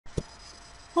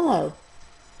Hello,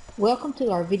 welcome to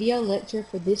our video lecture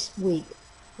for this week.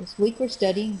 This week we're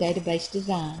studying database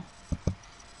design.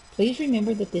 Please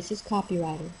remember that this is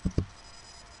copyrighted.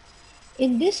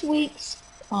 In this week's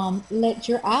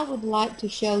lecture, I would like to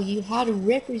show you how to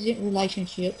represent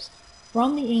relationships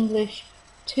from the English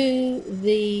to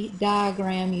the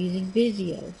diagram using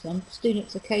Visio. Some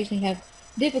students occasionally have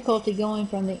difficulty going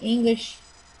from the English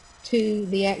to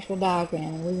the actual diagram,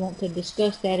 and we want to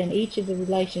discuss that in each of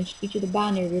the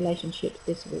binary relationships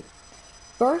this week.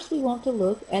 First, we want to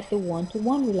look at the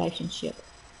one-to-one relationship,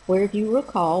 where, if you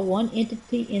recall, one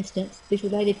entity instance is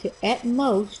related to at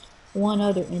most one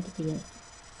other entity instance.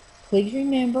 Please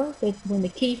remember that when the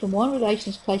key from one relation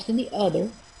is placed in the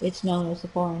other, it's known as the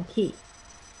foreign key.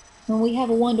 When we have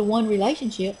a one-to-one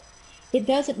relationship, it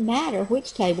doesn't matter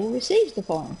which table receives the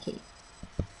foreign key.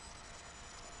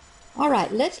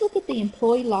 Alright, let's look at the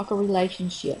employee-locker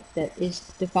relationship that is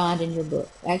defined in your book.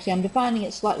 Actually, I'm defining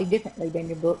it slightly differently than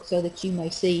your book so that you may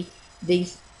see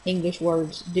these English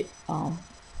words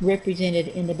represented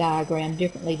in the diagram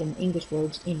differently than English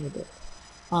words in your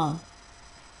book.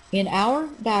 In our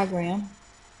diagram,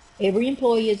 every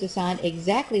employee is assigned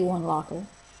exactly one locker,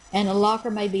 and a locker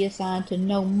may be assigned to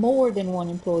no more than one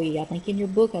employee. I think in your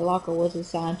book a locker was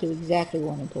assigned to exactly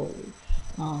one employee.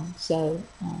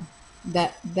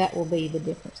 That will be the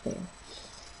difference there.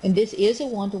 And this is a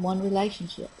one-to-one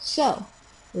relationship. So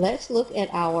let's look at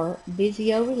our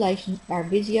Visio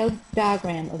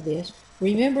diagram of this.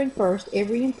 Remembering first,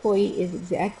 every employee is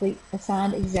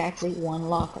assigned exactly one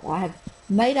locker. I have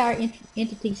made our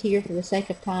entities here for the sake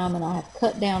of time, and I have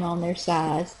cut down on their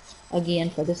size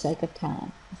again for the sake of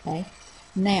time. Okay.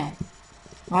 Now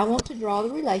I want to draw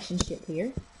the relationship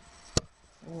here.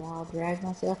 So I'll drag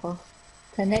myself a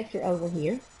connector over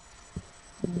here.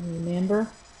 And remember,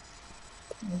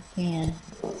 we can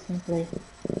simply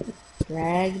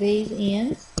drag these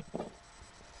ends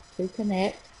to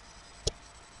connect.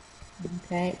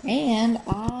 Okay, and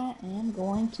I am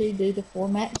going to do the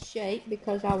format shape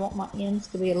because I want my ends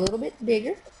to be a little bit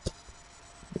bigger.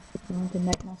 I'm going to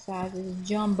make my sizes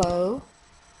jumbo.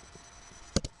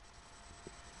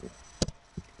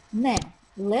 Now,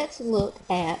 let's look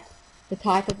at the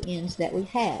type of ends that we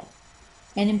have.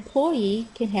 An employee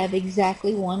can have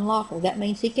exactly one locker. That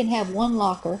means he can have one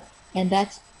locker, and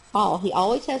that's all. He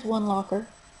always has one locker,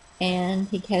 and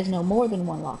he has no more than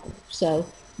one locker. So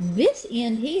this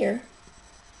end here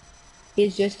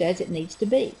is just as it needs to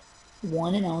be,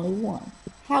 one and only one.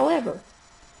 However,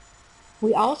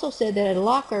 we also said that a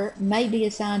locker may be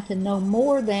assigned to no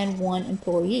more than one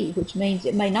employee, which means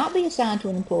it may not be assigned to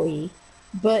an employee,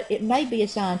 but it may be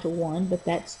assigned to one, but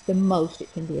that's the most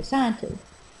it can be assigned to.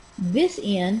 This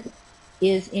end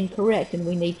is incorrect, and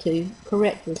we need to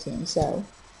correct this end. So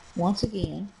once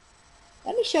again,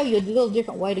 let me show you a little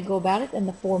different way to go about it than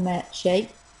the format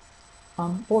shape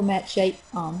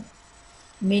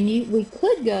menu. We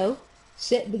could go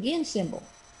set begin symbol.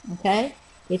 Okay,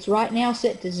 it's right now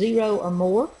set to 0 or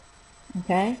more.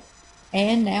 Okay,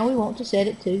 and now we want to set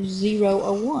it to 0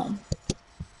 or 1.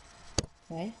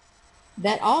 Okay.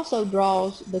 That also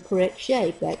draws the correct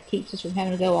shape. That keeps us from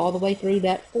having to go all the way through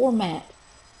that format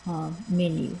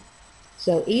menu.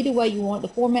 So either way you want it,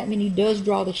 the format menu does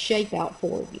draw the shape out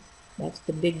for you. That's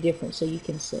the big difference, so you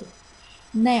can see.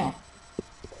 Now,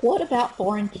 what about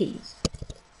foreign keys?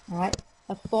 All right,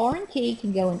 a foreign key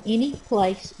can go in any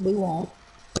place we want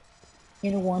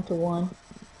in a one-to-one,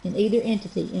 in either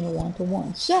entity in a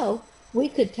one-to-one. So we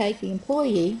could take the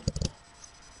employee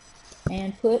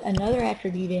and put another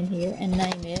attribute in here and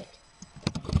name it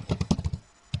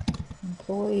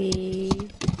employee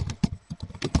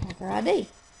locker ID.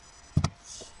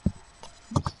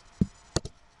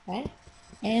 Okay,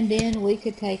 and then we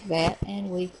could take that and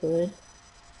we could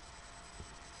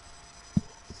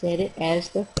set it as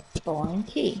the foreign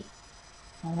key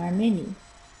on our menu.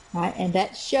 All right, and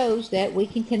that shows that we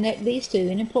can connect these two.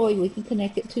 An employee, we can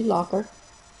connect it to locker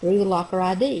through the locker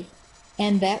ID,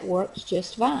 and that works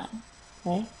just fine.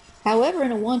 Okay. However,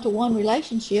 in a one-to-one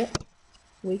relationship,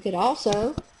 we could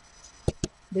also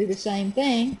do the same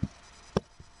thing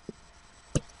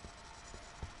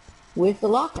with the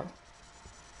locker.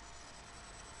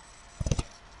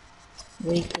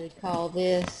 We could call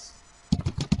this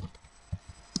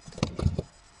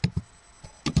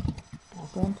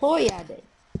locker employee ID,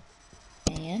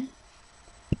 and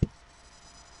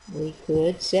we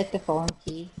could set the foreign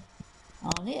key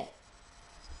on it.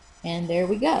 And there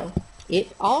we go.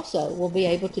 It also will be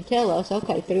able to tell us,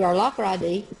 okay, through our locker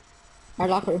ID, our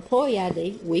locker employee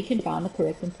ID, we can find the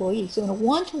correct employee. So in a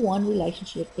one-to-one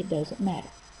relationship, it doesn't matter.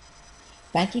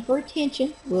 Thank you for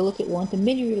attention. We'll look at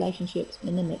one-to-many relationships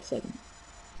in the next segment.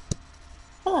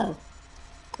 Hello,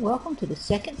 welcome to the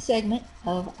second segment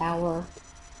of our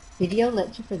video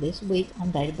lecture for this week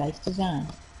on database design.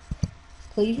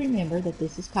 Please remember that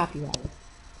this is copyrighted.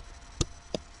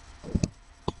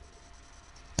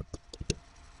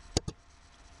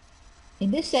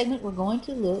 In this segment, we're going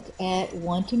to look at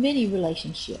one-to-many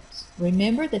relationships.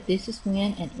 Remember that this is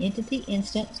when an entity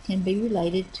instance can be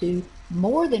related to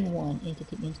more than one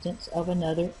entity instance of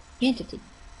another entity.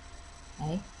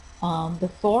 Okay? The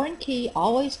foreign key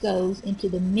always goes into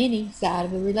the many side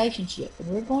of the relationship, and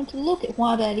we're going to look at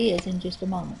why that is in just a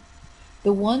moment.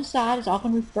 The one side is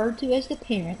often referred to as the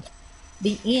parent.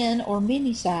 The in or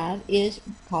many side is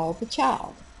called the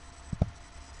child.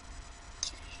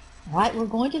 All right, we're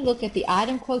going to look at the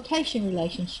item quotation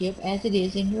relationship as it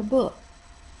is in your book.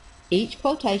 Each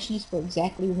quotation is for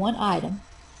exactly one item,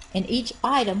 and each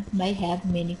item may have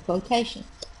many quotations.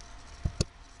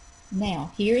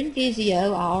 Now, here in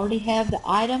Visio, I already have the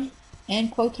item and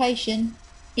quotation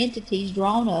entities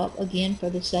drawn up. Again, for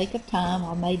the sake of time,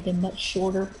 I made them much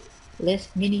shorter, less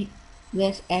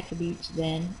attributes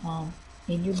than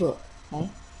in your book. Okay.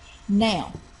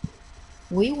 Now,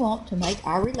 we want to make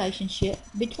our relationship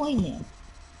between them.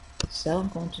 So I'm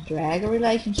going to drag a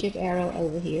relationship arrow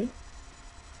over here.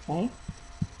 Okay.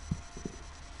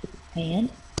 And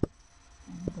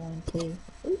I'm going to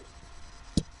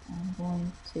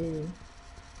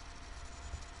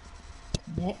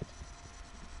connect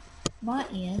my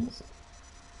ends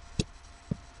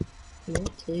here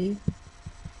to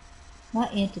my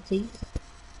entities.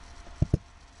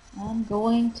 I'm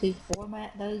going to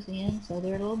format those in so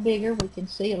they're a little bigger. We can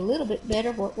see a little bit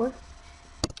better what we're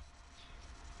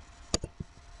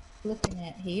looking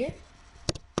at here.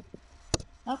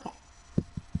 Okay.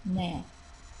 Now,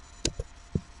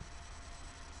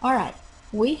 all right,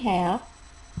 we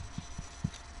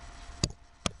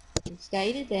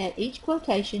stated that each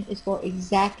quotation is for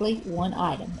exactly one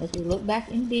item. As we look back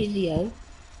in Visio,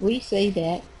 we see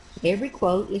that every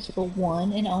quote is for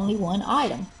one and only one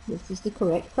item. This is the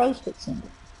correct prospect symbol.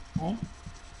 Okay?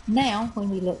 Now, when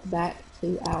we look back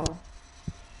to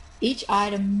each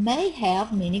item may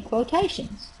have many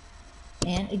quotations.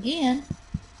 And again,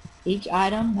 each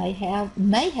item may have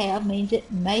means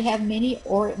it may have many,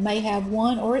 or it may have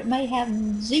one, or it may have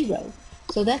zero.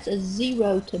 So that's a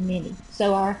zero to many.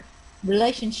 So our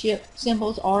relationship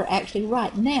symbols are actually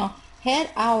right. Now, had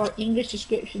our English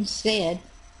description said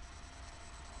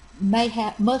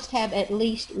must have at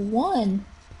least one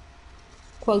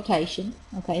quotation,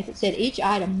 okay, if it said each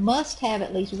item must have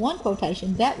at least one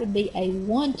quotation, that would be a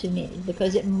one to many,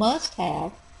 because it must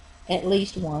have at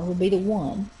least one would be the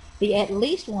one. The at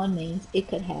least one means it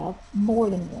could have more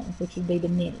than one, which would be the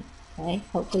many. Okay,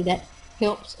 hopefully that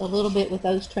helps a little bit with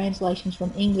those translations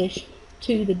from English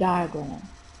to the diagram.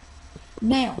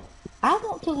 Now, I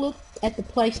want to look at the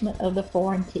placement of the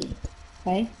foreign key.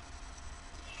 Okay,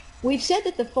 we've said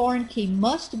that the foreign key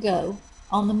must go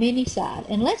on the many side,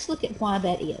 and let's look at why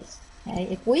that is. Okay,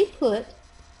 if we put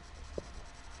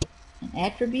an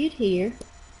attribute here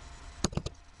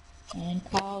and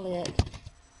call it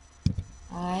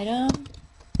item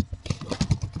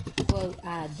quote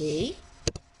ID,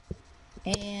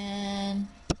 and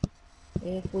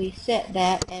if we set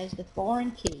that as the foreign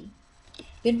key,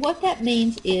 then what that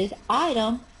means is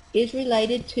item is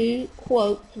related to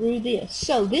quote through this.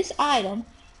 So this item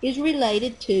is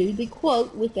related to the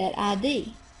quote with that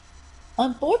ID.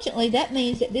 Unfortunately, that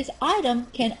means that this item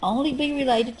can only be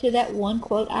related to that one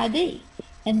quote ID,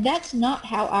 and that's not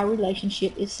how our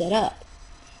relationship is set up.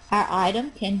 Our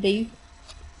item can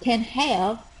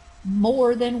have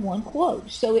more than one quote,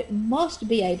 so it must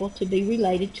be able to be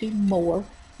related to more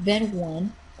than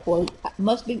one quote,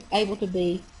 must be able to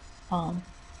be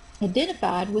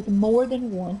identified with more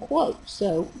than one quote.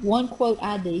 So one quote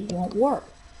ID won't work.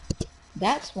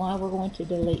 That's why we're going to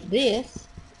delete this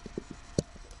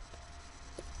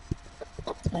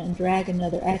and drag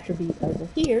another attribute over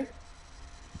here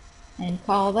and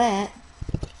call that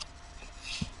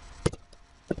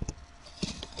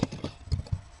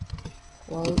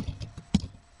quote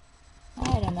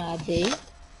item ID.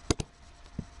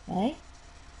 Okay,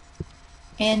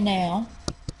 and now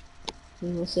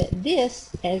we will set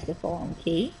this as the foreign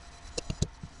key,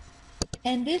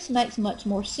 and this makes much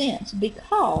more sense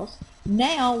because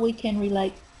now we can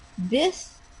relate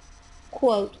this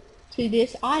quote to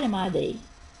this item ID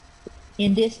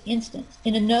in this instance.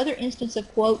 In another instance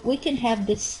of quote, we can have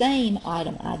the same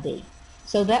item ID,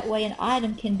 so that way an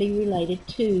item can be related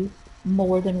to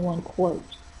more than one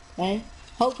quote. Okay,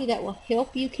 hopefully that will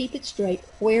help you keep it straight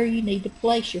where you need to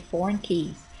place your foreign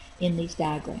keys in these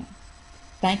diagrams.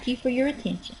 Thank you for your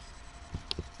attention.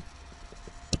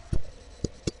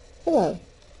 Hello.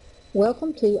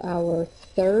 Welcome to our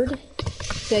third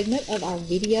segment of our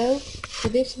video for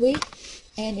this week.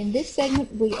 And in this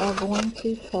segment, we are going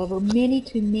to cover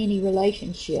many-to-many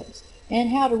relationships and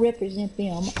how to represent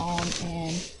them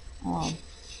on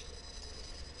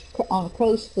a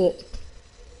crow's foot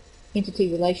entity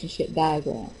relationship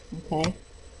diagram. Okay.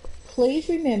 Please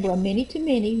remember, a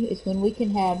many-to-many is when we can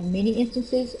have many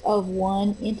instances of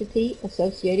one entity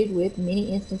associated with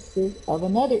many instances of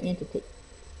another entity.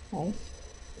 Okay.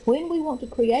 When we want to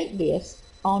create this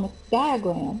on a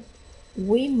diagram,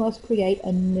 we must create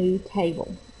a new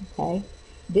table. Okay.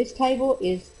 This table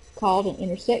is called an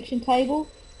intersection table.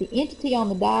 The entity on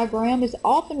the diagram is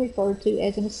often referred to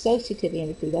as an associative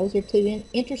entity. Those are two,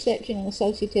 intersection and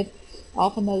associative.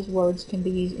 Often those words can be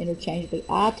used interchangeably.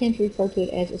 I tend to refer to it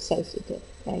as associative.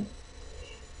 Okay.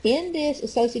 In this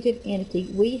associative entity,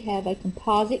 we have a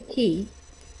composite key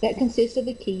that consists of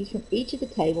the keys from each of the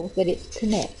tables that it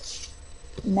connects.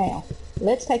 Now,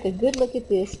 let's take a good look at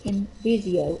this in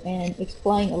Visio and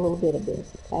explain a little bit of this.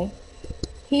 Okay.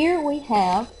 Here we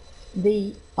have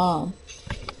the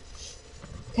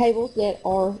tables that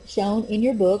are shown in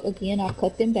your book. Again, I've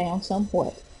cut them down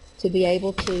somewhat to be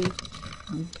able to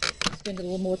spend a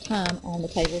little more time on the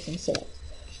tables themselves.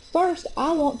 First,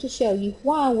 I want to show you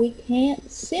why we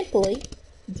can't simply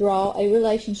draw a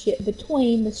relationship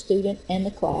between the student and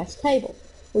the class table.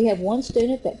 We have one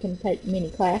student that can take many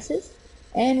classes,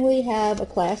 and we have a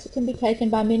class that can be taken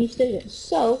by many students.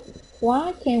 So,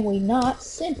 why can we not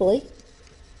simply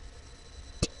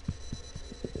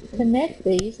connect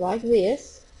these like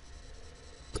this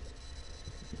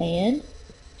and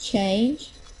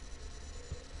change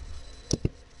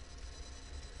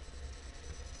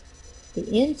the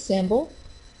end symbol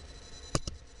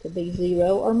to be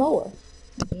 0 or more.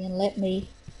 Again, let me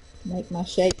make my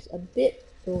shapes a bit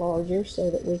larger so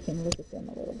that we can look at them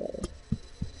a little better.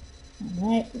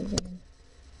 Alright,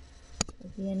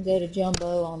 again go to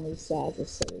jumbo on these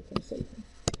sizes so we can see them.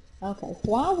 Okay,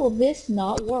 why will this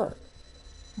not work?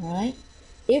 Alright,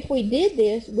 if we did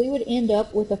this, we would end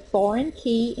up with a foreign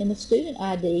key in the student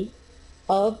ID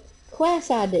of class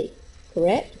ID,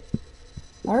 correct?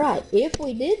 Alright, if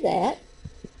we did that,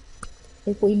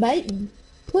 if we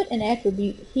put an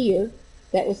attribute here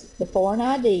that was the foreign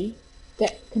ID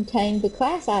that contained the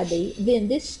class ID, then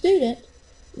this student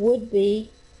would be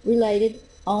related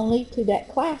only to that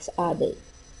class ID.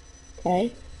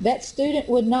 Okay? That student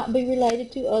would not be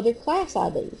related to other class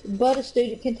IDs, but a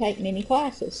student can take many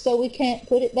classes, so we can't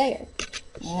put it there.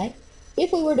 Alright?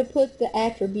 If we were to put the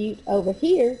attribute over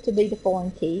here to be the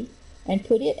foreign key and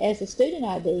put it as a student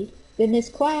ID, then this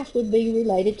class would be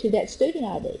related to that student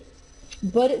ID.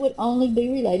 But it would only be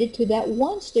related to that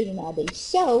one student ID,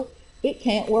 so it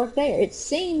can't work there. It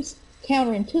seems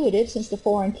counterintuitive since the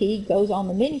foreign key goes on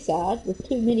the many side. With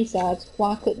two many sides,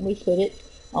 why couldn't we put it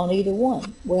on either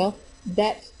one? Well,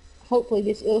 hopefully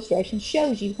this illustration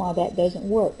shows you why that doesn't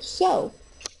work. So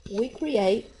we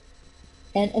create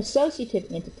an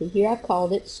associative entity. Here I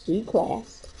called it stu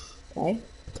class. Okay.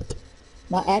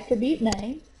 My attribute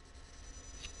name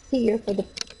here for the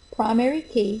primary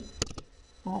key,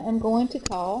 I am going to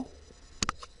call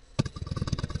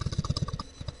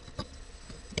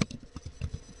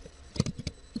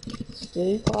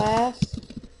stu class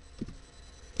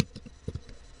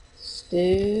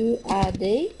stu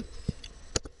ID.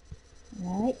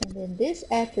 Alright, and then this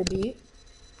attribute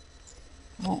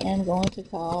I am going to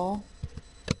call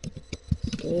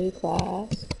stu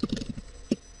class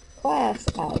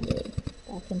ID.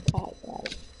 I can type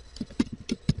right.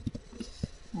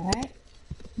 Alright.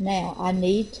 Now I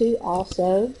need to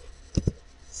also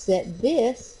set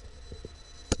this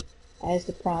as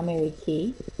the primary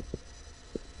key.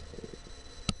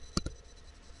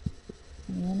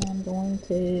 And I'm going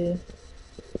to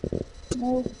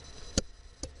I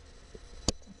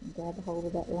can grab a hold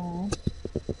of that line.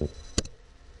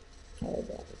 There we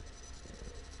go.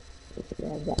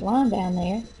 Grab that line down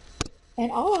there.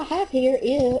 And all I have here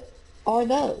are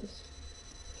those.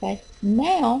 Okay.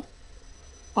 Now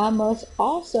I must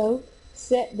also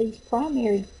set these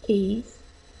primary keys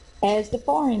as the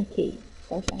foreign key.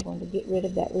 First, I'm going to get rid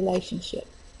of that relationship.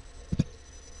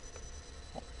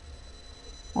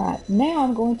 Alright, now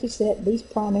I'm going to set these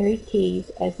primary keys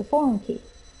as the foreign key.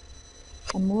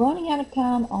 I'm running out of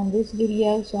time on this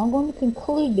video, so I'm going to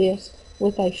conclude this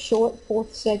with a short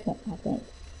fourth segment, I think.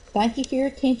 Thank you for your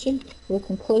attention. We'll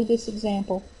conclude this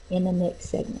example in the next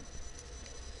segment.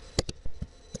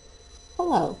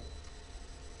 Hello.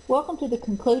 Welcome to the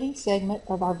concluding segment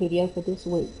of our video for this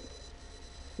week.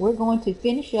 We're going to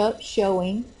finish up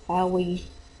showing how we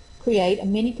create a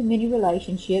many-to-many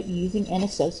relationship using an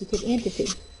associative entity.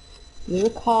 You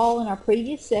recall in our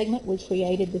previous segment we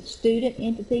created the student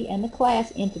entity and the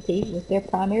class entity with their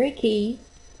primary key.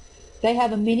 They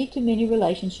have a many-to-many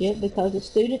relationship because a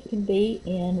student can be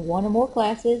in one or more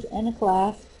classes and a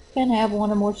class can have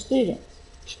one or more students.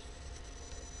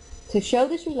 To show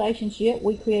this relationship,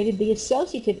 we created the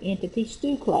associative entity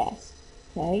stu class,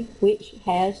 okay, which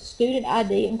has student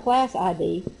ID and class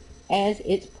ID as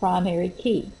its primary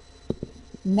key.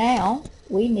 Now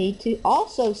we need to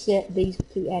also set these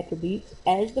two attributes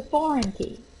as the foreign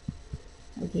key.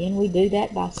 Again, we do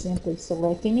that by simply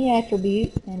selecting the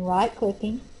attribute and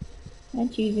right-clicking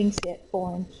and choosing Set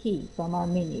Foreign Key from our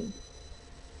menu.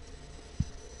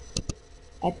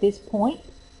 At this point,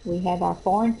 we have our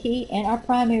foreign key and our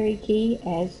primary key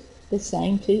as the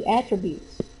same two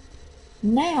attributes.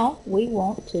 Now we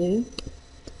want to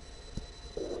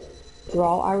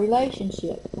draw our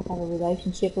relationship. I have a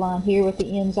relationship line here with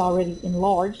the ends already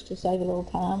enlarged to save a little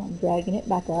time. I'm dragging it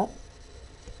back up.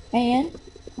 And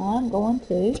I'm going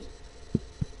to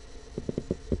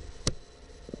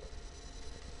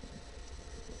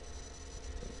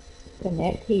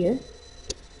connect here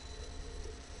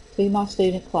to my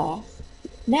student class.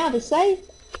 Now to save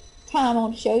time, I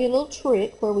want to show you a little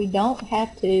trick where we don't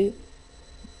have to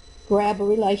grab a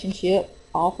relationship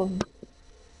off of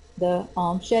the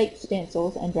shape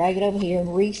stencils and drag it over here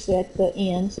and reset the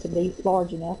ends to be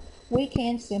large enough. We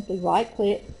can simply right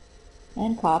click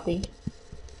and copy,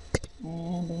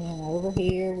 and then over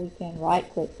here we can right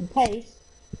click and paste,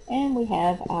 and we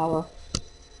have our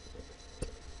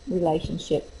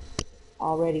relationship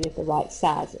already with the right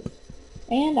sizes.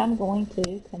 And I'm going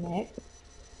to connect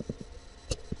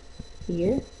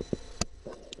here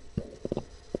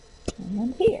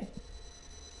and here.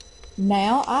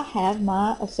 Now I have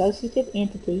my associative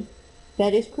entity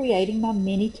that is creating my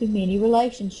many-to-many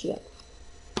relationship.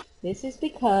 This is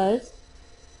because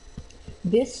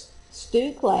this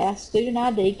stu class, student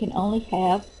ID, can only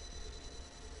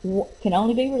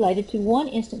be related to one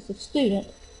instance of student,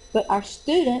 but our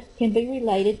student can be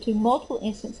related to multiple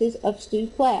instances of stu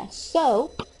class.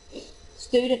 So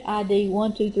student ID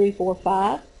 1, 2, 3, 4,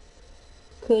 5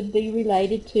 could be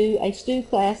related to a stu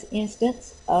class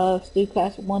instance of stu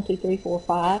class 1, 2, 3, 4,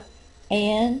 5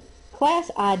 and class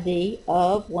ID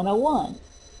of 101.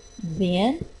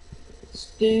 Then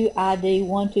stu ID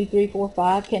 1, 2, 3, 4,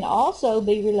 5 can also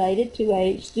be related to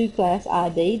a stu class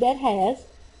ID that has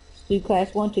stu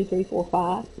class 1, 2, 3, 4,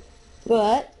 5,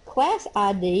 but class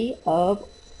ID of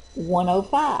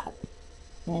 105.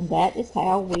 And that is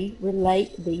how we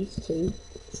relate these two.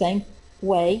 Same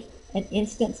way an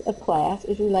instance of class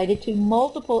is related to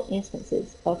multiple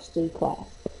instances of stu class.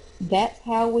 That's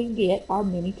how we get our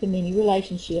many-to-many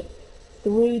relationship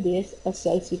through this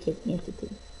associative entity.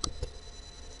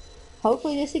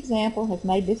 Hopefully this example has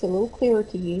made this a little clearer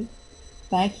to you.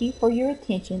 Thank you for your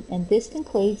attention, and this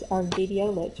concludes our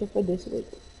video lecture for this week.